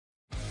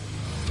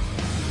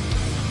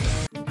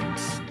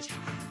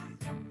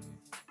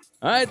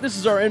All right, this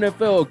is our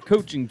NFL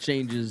coaching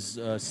changes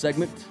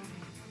segment.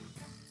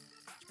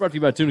 It's brought to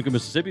you by Tunica,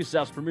 Mississippi,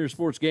 South's premier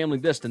sports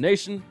gambling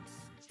destination.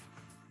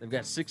 They've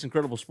got 6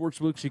 incredible sports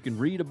books. You can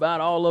read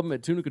about all of them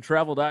at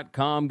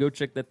tunicatravel.com. Go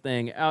check that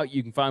thing out.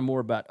 You can find more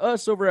about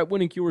us over at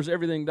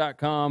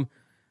winningcureseverything.com.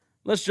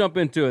 Let's jump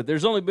into it.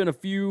 There's only been a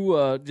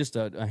few, just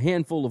a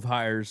handful of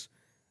hires.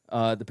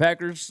 The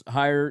Packers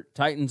hire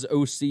Titans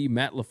OC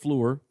Matt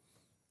LaFleur.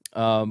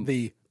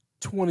 The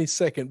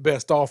 22nd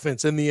best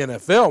offense in the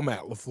NFL,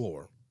 Matt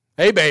LaFleur.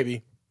 Hey,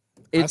 baby.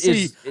 I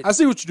see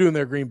what you're doing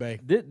there, Green Bay.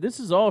 This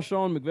is all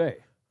Sean McVay.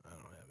 I don't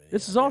have any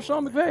This is all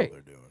Sean McVay.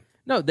 they're doing.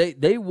 No,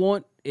 they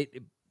want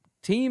it.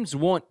 Teams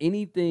want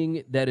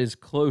anything that is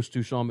close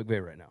to Sean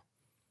McVay right now.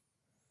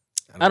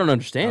 I don't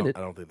understand it.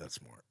 I don't think that's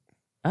smart.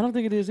 I don't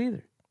think it is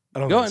either. I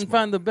don't Go think out and it's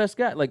smart. find the best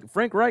guy. Like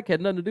Frank Reich had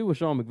nothing to do with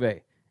Sean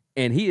McVay,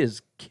 and he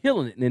is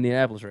killing it in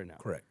Indianapolis right now.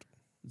 Correct.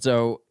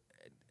 So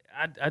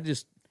I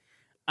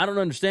don't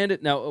understand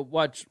it. Now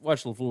watch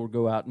LaFleur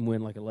go out and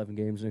win like 11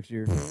 games next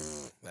year.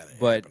 That ain't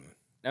But happening.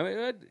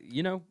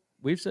 I mean,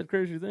 we've said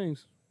crazy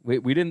things.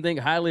 We didn't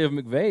think highly of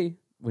McVay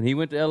when he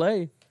went to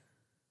L.A.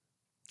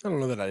 I don't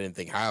know that I didn't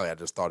think highly. I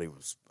just thought he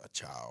was a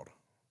child.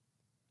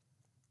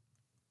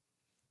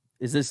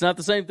 Is this not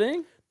the same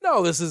thing?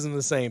 No, this isn't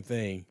the same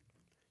thing.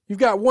 You've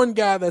got one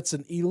guy that's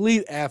an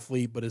elite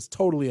athlete, but is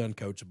totally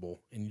uncoachable,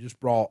 and you just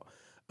brought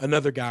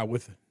another guy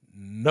with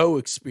no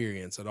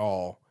experience at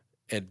all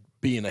at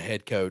being a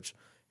head coach,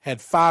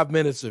 had 5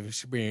 minutes of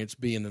experience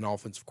being an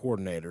offensive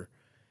coordinator.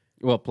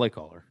 Well, play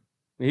caller.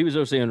 He was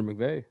OC under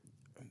McVay.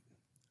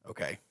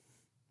 Okay.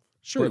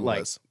 Sure, But it like-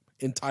 was.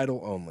 In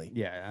title only.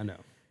 Yeah, I know.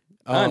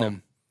 I know.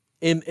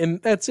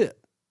 And that's it.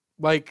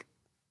 Like,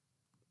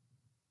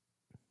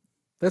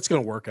 that's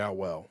going to work out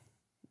well.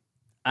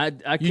 I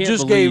can't You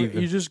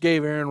believe just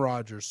gave Aaron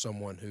Rodgers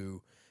someone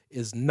who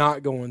is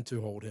not going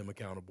to hold him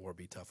accountable or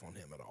be tough on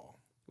him at all.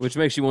 which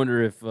makes you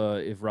wonder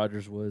if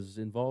Rodgers was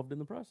involved in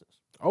the process.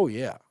 Oh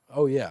yeah.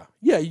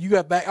 Yeah, you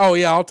got that. Oh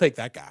yeah, I'll take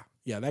that guy.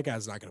 Yeah, that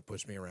guy's not going to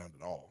push me around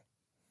at all.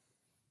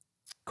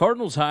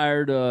 Cardinals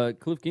hired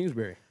Kliff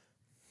Kingsbury.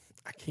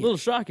 I A can't. little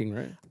shocking,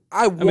 right?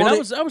 I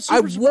was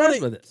super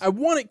surprised with this. I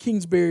wanted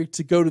Kingsbury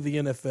to go to the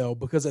NFL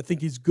because I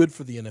think he's good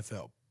for the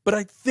NFL. But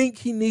I think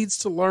he needs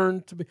to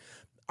learn to be.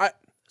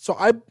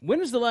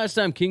 When is the last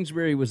time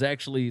Kingsbury was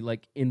actually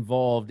like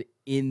involved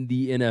in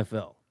the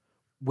NFL?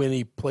 When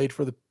he played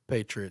for the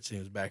Patriots, he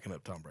was backing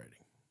up Tom Brady.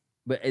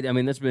 But I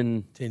mean, that's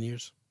been 10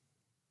 years.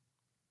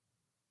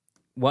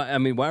 why. I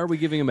mean, why are we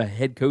giving him a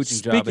head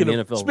coaching job in the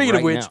NFL Speaking right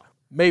of which, now?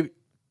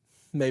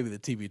 maybe the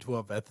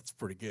TB12 method's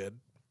pretty good.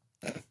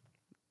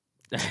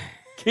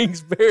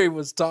 Kingsbury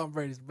was Tom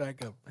Brady's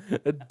backup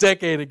a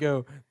decade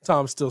ago.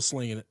 Tom's still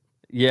slinging it,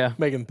 Yeah,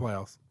 making the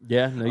playoffs.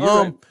 yeah. No, you're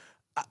right.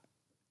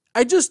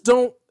 I just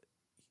don't.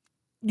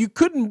 You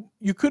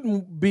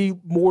couldn't be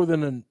more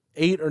than an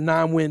 8 or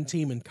 9 win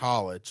team in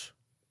college.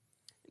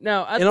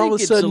 Now, I and all think of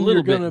a it's sudden a little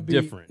you're going to bit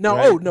be different. No,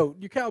 right? oh no,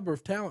 your caliber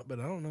of talent, but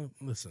I don't know.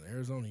 Listen,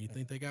 Arizona, you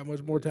think they got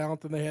much more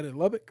talent than they had at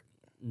Lubbock?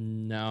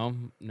 No.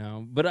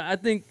 But I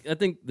think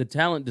the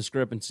talent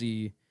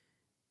discrepancy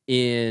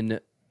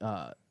in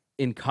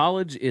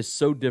college is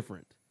so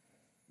different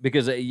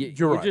because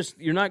you're right.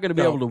 you're not going to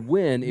be able to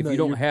win if you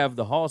don't have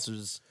the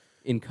horses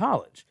in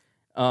college.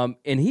 And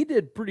he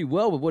did pretty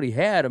well with what he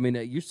had. I mean,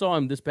 you saw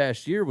him this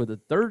past year with a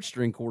third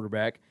string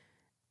quarterback.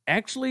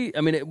 Actually, I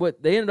mean,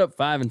 they ended up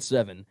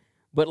 5-7,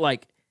 but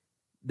like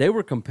they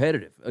were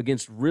competitive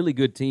against really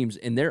good teams.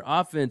 And their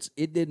offense,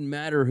 it didn't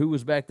matter who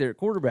was back there at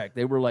quarterback.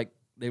 They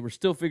were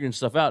still figuring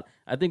stuff out.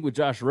 I think with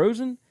Josh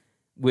Rosen,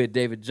 with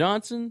David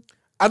Johnson,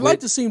 I'd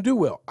like to see him do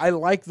well. I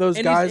like those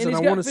guys, and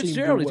I want to see him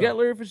do well. He's got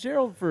Larry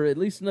Fitzgerald for at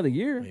least another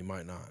year. He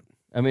might not.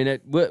 I mean,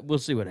 we'll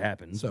see what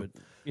happens. So, but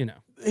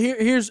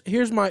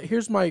here's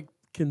my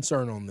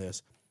concern on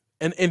this,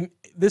 and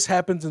this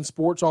happens in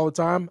sports all the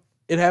time.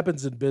 It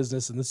happens in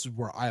business, and this is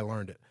where I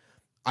learned it.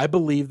 I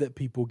believe that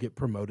people get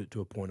promoted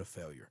to a point of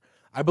failure.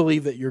 I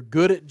believe that you're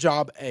good at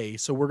job A,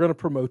 so we're going to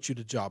promote you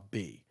to job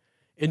B,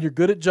 and you're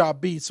good at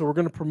job B, so we're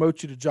going to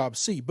promote you to job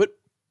C. But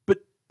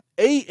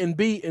A and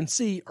B and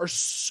C are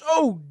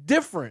so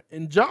different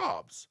in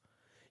jobs.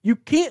 You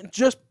can't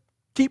just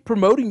keep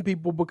promoting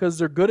people because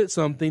they're good at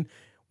something.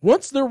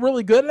 Once they're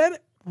really good at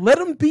it, let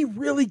them be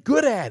really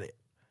good at it.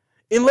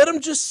 And let them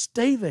just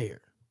stay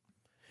there.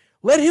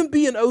 Let him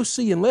be an OC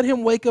and let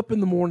him wake up in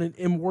the morning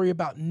and worry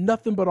about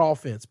nothing but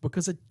offense,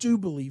 because I do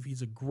believe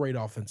he's a great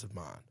offensive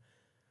mind.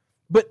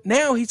 But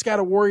now he's got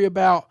to worry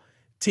about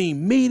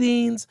team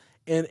meetings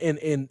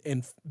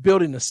and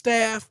building a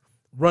staff,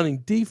 running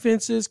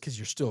defenses, because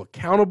you're still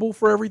accountable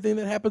for everything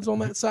that happens on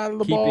that side of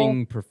the ball.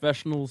 Keeping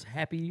professionals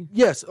happy.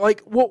 Yes,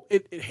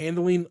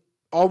 handling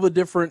all the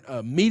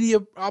different media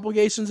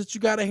obligations that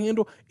you got to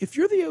handle. If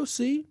you're the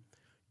OC,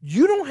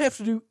 you don't have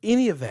to do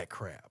any of that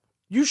crap.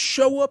 You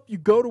show up, you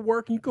go to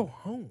work, and you go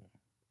home.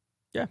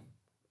 Yeah.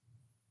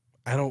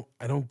 I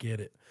don't get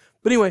it.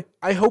 But anyway,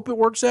 I hope it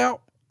works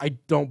out. I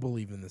don't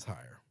believe in this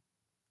hire.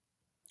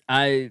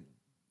 I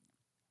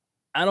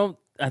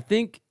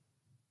think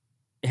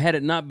had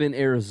it not been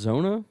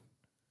Arizona,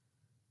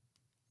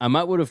 I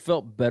might would have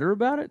felt better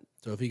about it.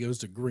 So if he goes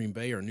to Green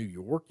Bay or New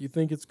York, you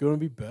think it's going to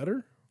be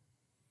better?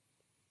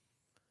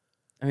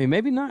 I mean,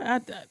 maybe not.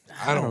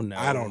 I don't know.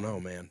 I don't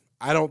know, man.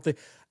 I don't think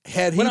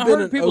had he when I been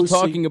heard an people OC,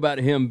 talking about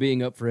him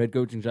being up for head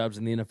coaching jobs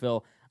in the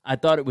NFL, I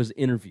thought it was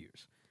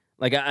interviews.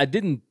 Like I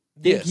didn't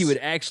think he would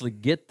actually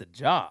get the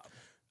job.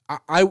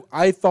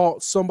 I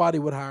thought somebody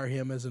would hire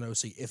him as an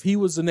OC. If he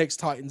was the next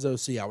Titans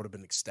OC, I would have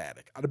been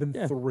ecstatic. I'd have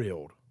been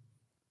thrilled.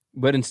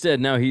 But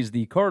instead, now he's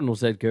the Cardinals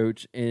head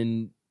coach,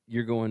 and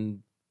you're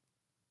going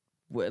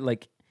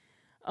like.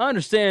 I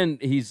understand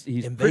he's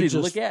pretty to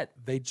look at.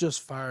 They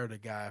just fired a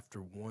guy after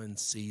one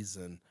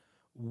season.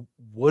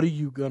 What are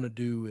you going to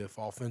do if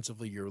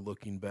offensively you're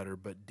looking better,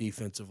 but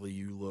defensively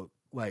you look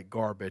like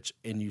garbage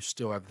and you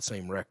still have the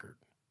same record?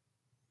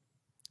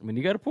 I mean,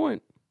 you got a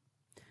point.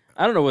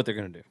 I don't know what they're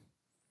going to do.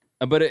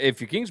 But if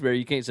you're Kingsbury,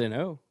 you can't say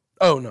no.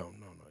 Oh, no.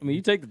 I mean,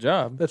 you take the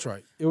job. That's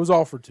right. It was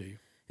offered to you.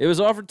 It was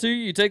offered to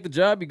you. You take the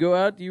job. You go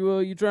out.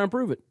 You try and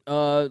prove it.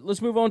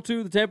 Let's move on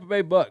to the Tampa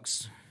Bay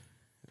Bucs.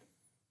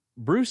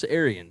 Bruce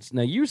Arians.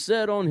 Now, you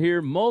said on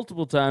here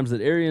multiple times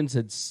that Arians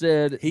had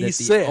said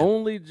the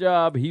only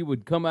job he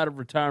would come out of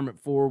retirement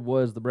for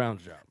was the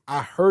Browns job.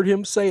 I heard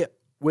him say it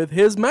with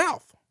his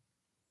mouth.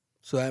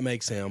 So that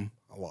makes him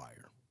a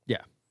liar.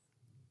 Yeah.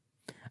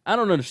 I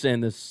don't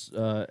understand this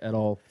at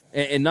all.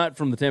 And not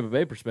from the Tampa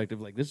Bay perspective.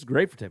 Like, this is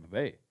great for Tampa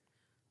Bay.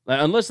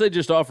 Like, unless they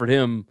just offered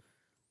him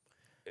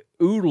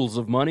oodles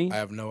of money. I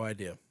have no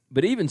idea.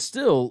 But even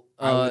still.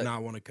 I would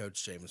not want to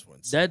coach Jameis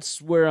Winston.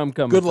 That's where I'm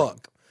coming from. Good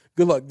luck.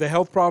 Good luck. The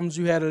health problems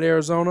you had at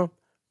Arizona,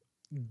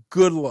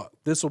 good luck.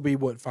 This will be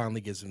what finally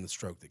gives him the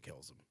stroke that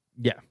kills him.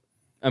 Yeah.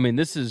 I mean,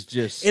 this is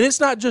just... And it's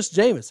not just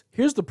Jameis.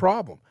 Here's the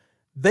problem.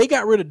 They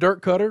got rid of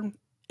Dirk Cutter,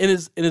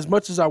 and as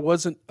much as I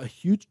wasn't a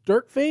huge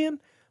Dirk fan,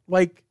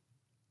 like,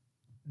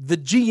 the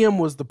GM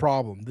was the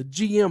problem. The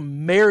GM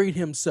married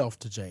himself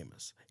to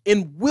Jameis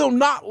and will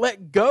not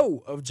let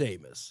go of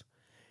Jameis.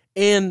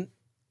 And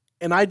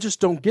I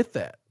just don't get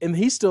that. And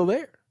he's still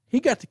there.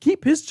 He got to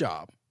keep his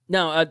job.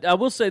 Now, I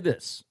will say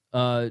this.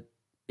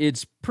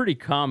 It's pretty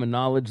common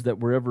knowledge that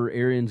wherever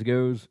Arians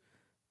goes,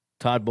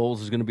 Todd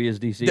Bowles is going to be his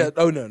DC. Yeah,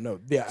 no.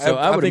 Yeah, so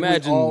I would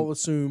imagine we all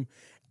assume.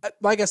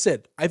 Like I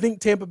said, I think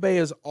Tampa Bay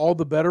is all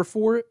the better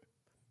for it.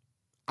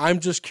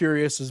 I'm just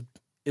curious: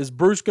 is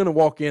Bruce going to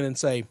walk in and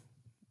say,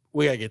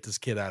 "We got to get this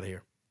kid out of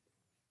here"?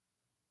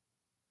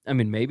 I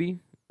mean, maybe.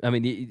 I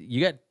mean,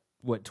 you got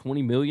what,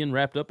 $20 million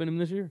wrapped up in him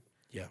this year?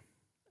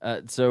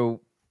 Yeah.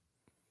 So,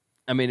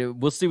 I mean,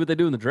 we'll see what they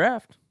do in the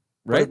draft.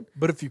 Right,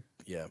 but if you,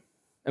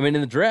 I mean,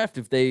 in the draft,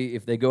 if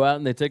they go out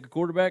and they take a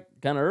quarterback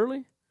kind of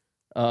early,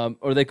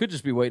 or they could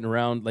just be waiting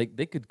around. Like,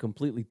 they could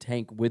completely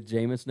tank with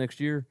Jameis next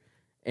year,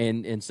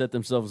 and set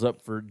themselves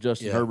up for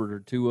Justin Herbert or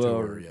Tua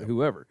or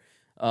whoever.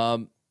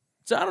 So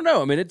I don't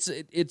know. I mean, it's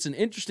an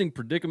interesting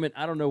predicament.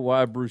 I don't know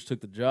why Bruce took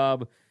the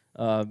job.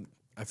 I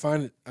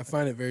find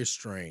it very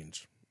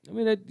strange. I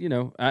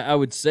mean, I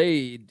would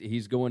say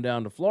he's going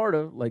down to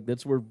Florida. Like,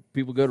 that's where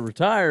people go to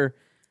retire.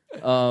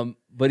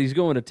 But he's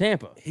going to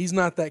Tampa. He's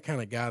not that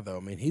kind of guy, though. I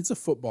mean, he's a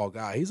football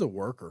guy. He's a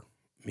worker.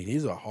 I mean,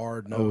 he's a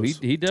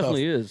hard-nosed, he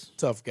definitely is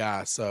tough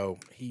guy. So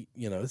he,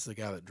 this is a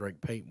guy that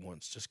drank paint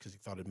once just because he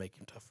thought it'd make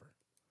him tougher.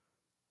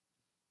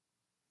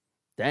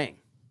 Dang,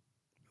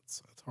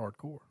 that's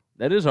hardcore.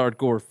 That is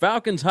hardcore.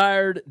 Falcons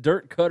hired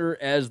Dirk Cutter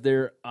as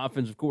their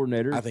offensive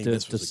coordinator. I think to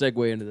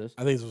segue into this.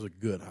 I think this was a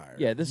good hire.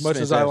 Yeah, this as much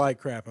is as I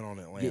like crapping on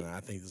Atlanta, I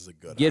think this is a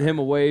good. Get hire. him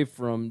away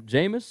from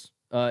Jameis.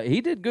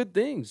 He did good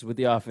things with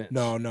the offense.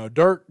 No.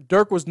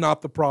 Dirk was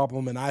not the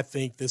problem, and I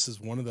think this is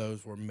one of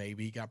those where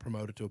maybe he got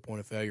promoted to a point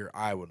of failure.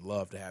 I would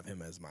love to have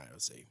him as my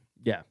OC.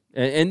 Yeah,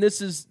 and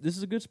this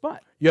is a good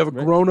spot. You have a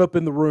grown-up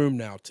in the room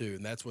now, too,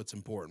 and that's what's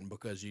important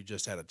because you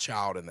just had a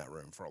child in that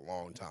room for a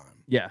long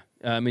time. Yeah,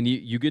 I mean,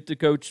 you get to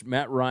coach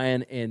Matt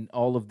Ryan and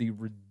all of the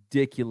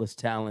ridiculous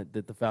talent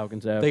that the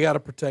Falcons have. They got to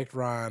protect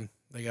Ryan.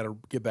 They got to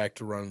get back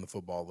to running the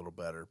football a little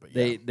better. But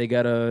they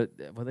got to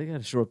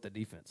shore up the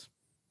defense.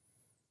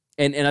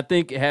 And I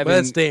think having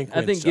that's Dan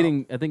Quinn's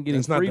getting that's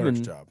Freeman. not Dirk's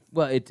job.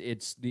 Well,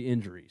 it's the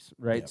injuries,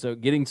 right? Yeah. So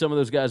getting some of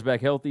those guys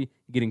back healthy,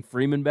 getting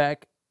Freeman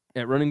back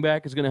at running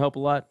back is going to help a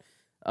lot.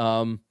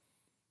 I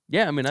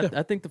mean,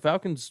 I think the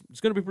Falcons it's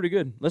going to be pretty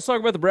good. Let's talk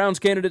about the Browns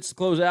candidates to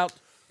close out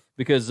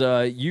because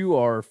you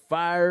are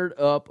fired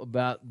up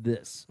about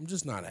this. I'm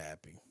just not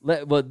happy.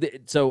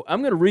 So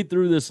I'm going to read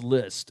through this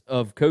list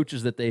of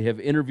coaches that they have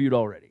interviewed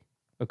already.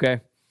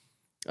 Okay.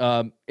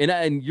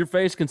 And your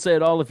face can say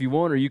it all if you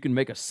want, or you can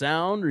make a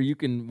sound, or you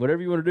can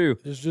whatever you want to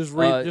do. Just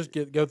read.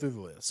 Go through the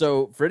list.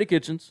 So Freddie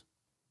Kitchens,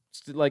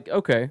 like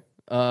okay.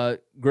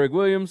 Greg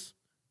Williams,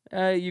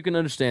 you can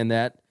understand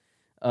that.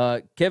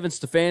 Kevin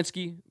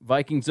Stefanski,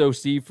 Vikings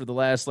OC for the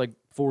last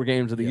 4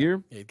 games of the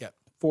year. Yeah, he got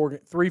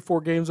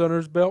 4 games under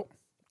his belt.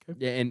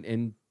 Okay. Yeah,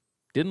 and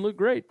didn't look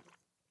great.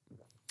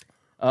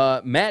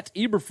 Matt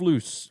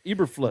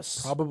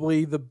Eberflus,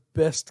 probably the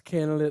best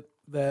candidate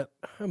that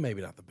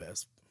maybe not the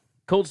best.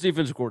 Colts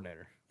defensive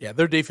coordinator. Yeah,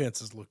 their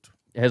defense has looked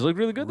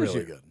really good this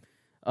year. Really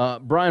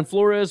good. Brian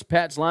Flores,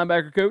 Pat's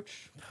linebacker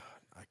coach.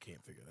 I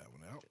can't figure that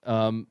one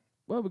out.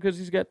 Well, because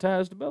he's got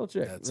ties to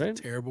Belichick. That's right?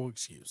 a terrible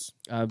excuse.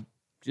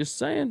 Just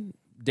saying.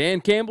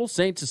 Dan Campbell,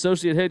 Saints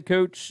associate head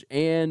coach,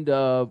 and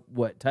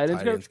tight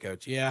ends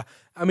coach? Yeah.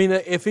 I mean,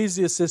 if he's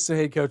the assistant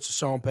head coach of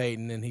Sean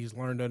Payton and he's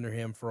learned under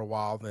him for a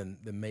while, then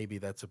maybe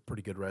that's a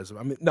pretty good resume.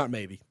 I mean, not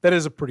maybe. That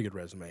is a pretty good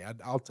resume.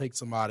 I'll take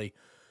somebody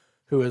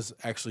who has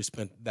actually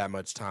spent that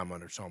much time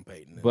under Sean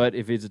Payton. But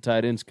if he's a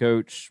tight ends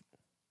coach,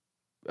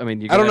 I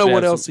mean, I don't know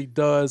what else he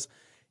does,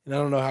 and I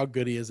don't know how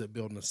good he is at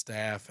building a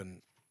staff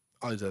and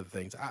all these other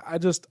things.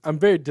 I'm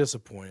very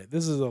disappointed.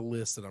 This is a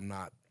list that I'm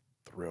not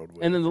thrilled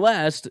with. And then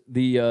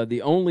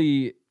the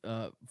only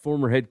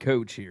former head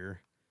coach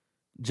here,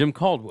 Jim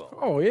Caldwell.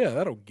 Oh yeah,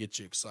 that'll get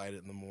you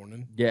excited in the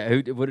morning. Yeah,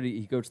 what did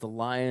he coached the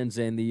Lions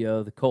and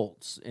the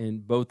Colts,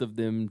 and both of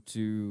them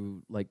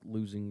to like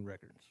losing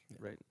records,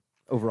 right?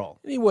 Overall,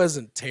 and he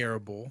wasn't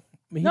terrible.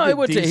 I mean, he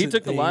wasn't. He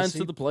took the Lions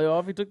to the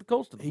playoff. He took the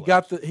Colts to the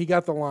playoff. He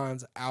got the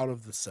Lions out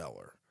of the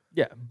cellar.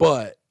 Yeah,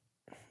 but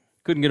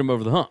couldn't get him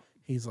over the hump.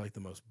 He's like the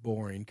most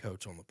boring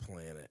coach on the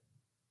planet,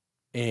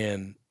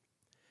 and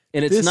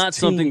it's not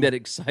something that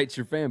excites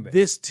your fan base.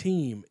 This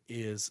team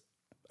is,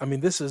 I mean,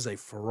 this is a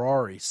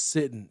Ferrari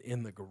sitting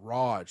in the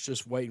garage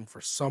just waiting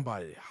for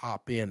somebody to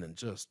hop in and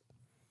just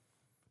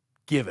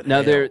give it.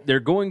 Now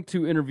they're going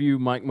to interview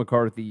Mike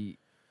McCarthy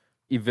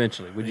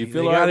eventually. Would you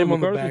feel they got him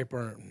on McCarthy? the back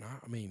burner?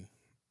 I mean,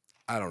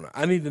 I don't know.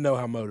 I need to know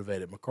how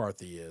motivated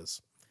McCarthy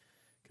is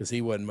because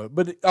he wasn't.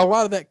 But a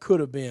lot of that could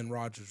have been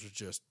Rodgers was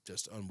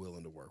just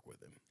unwilling to work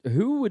with him.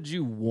 Who would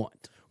you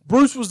want?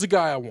 Bruce was the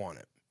guy I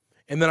wanted.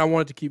 And then I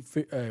wanted to keep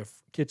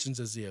Kitchens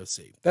as the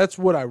OC. That's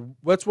what I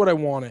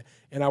wanted,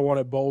 and I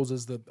wanted Bowles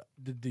as the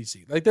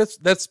DC. Like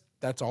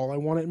that's all I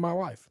wanted in my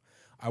life.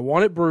 I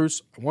wanted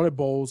Bruce, I wanted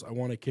Bowles, I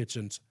wanted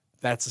Kitchens.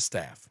 That's a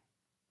staff.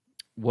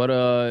 All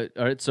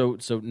right, so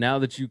now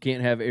that you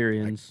can't have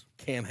Arians,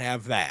 I can't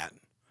have that.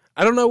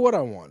 I don't know what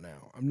I want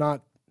now.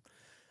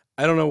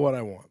 I don't know what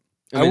I want.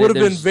 I would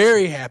have been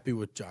very happy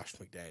with Josh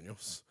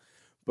McDaniels,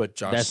 but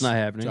that's not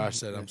happening. Josh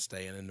said I'm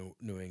staying in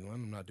New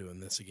England. I'm not doing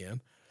this again.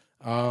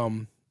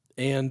 I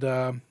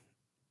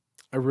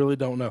really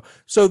don't know.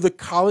 So the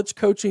college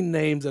coaching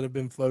names that have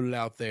been floated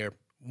out there,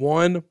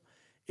 one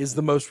is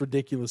the most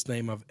ridiculous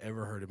name I've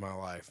ever heard in my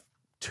life.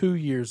 2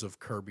 years of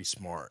Kirby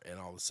Smart, and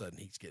all of a sudden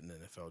he's getting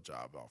NFL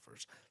job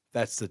offers.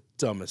 That's the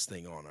dumbest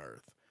thing on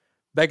earth.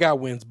 That guy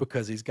wins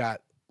because he's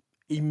got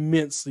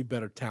immensely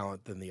better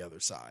talent than the other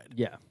side.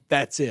 Yeah.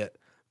 That's it.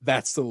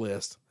 That's the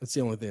list. That's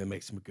the only thing that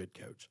makes him a good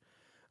coach.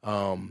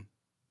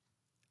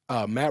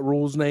 Matt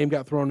Rule's name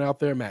got thrown out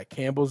there. Matt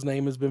Campbell's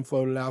name has been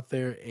floated out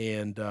there,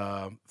 and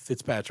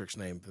Fitzpatrick's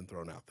name has been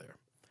thrown out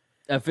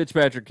there.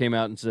 Fitzpatrick came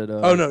out and said,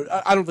 "Oh no,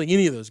 I don't think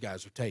any of those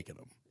guys are taking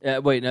them."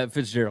 No,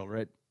 Fitzgerald,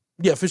 right?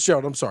 Yeah,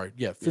 Fitzgerald. I'm sorry.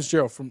 Yeah,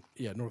 Fitzgerald from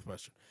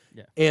Northwestern.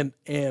 Yeah,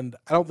 and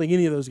I don't think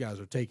any of those guys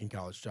are taking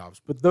college jobs.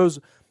 But those,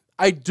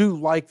 I do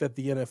like that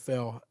the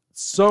NFL.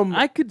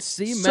 I could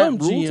see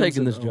Matt Rule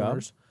taking this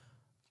job.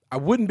 I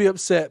wouldn't be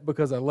upset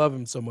because I love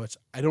him so much.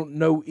 I don't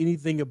know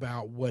anything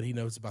about what he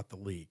knows about the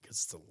league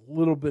because it's a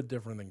little bit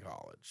different than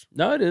college.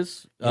 No, it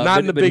is. Not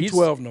in the Big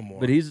 12 no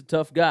more. But he's a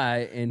tough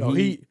guy. And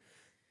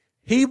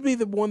he'd be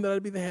the one that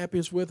I'd be the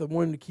happiest with. I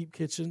wanted to keep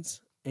Kitchens.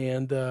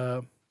 And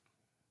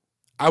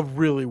I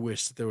really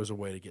wish that there was a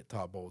way to get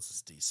Todd Bowles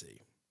as DC.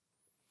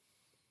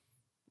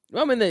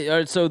 Well, I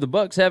mean, so the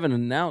Bucs haven't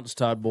announced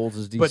Todd Bowles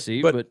as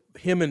DC, but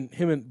him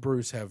and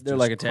Bruce have they're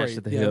like attached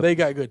to the hip. They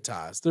got good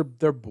ties.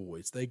 They're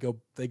boys. They go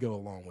a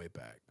long way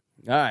back.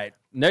 All right,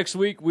 next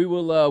week we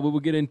will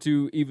get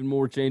into even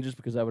more changes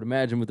because I would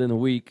imagine within the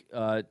week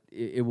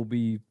it will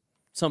be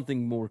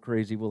something more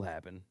crazy will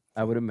happen.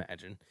 I would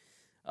imagine.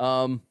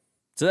 So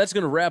that's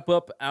going to wrap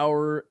up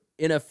our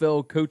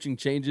NFL coaching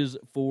changes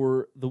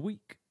for the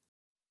week.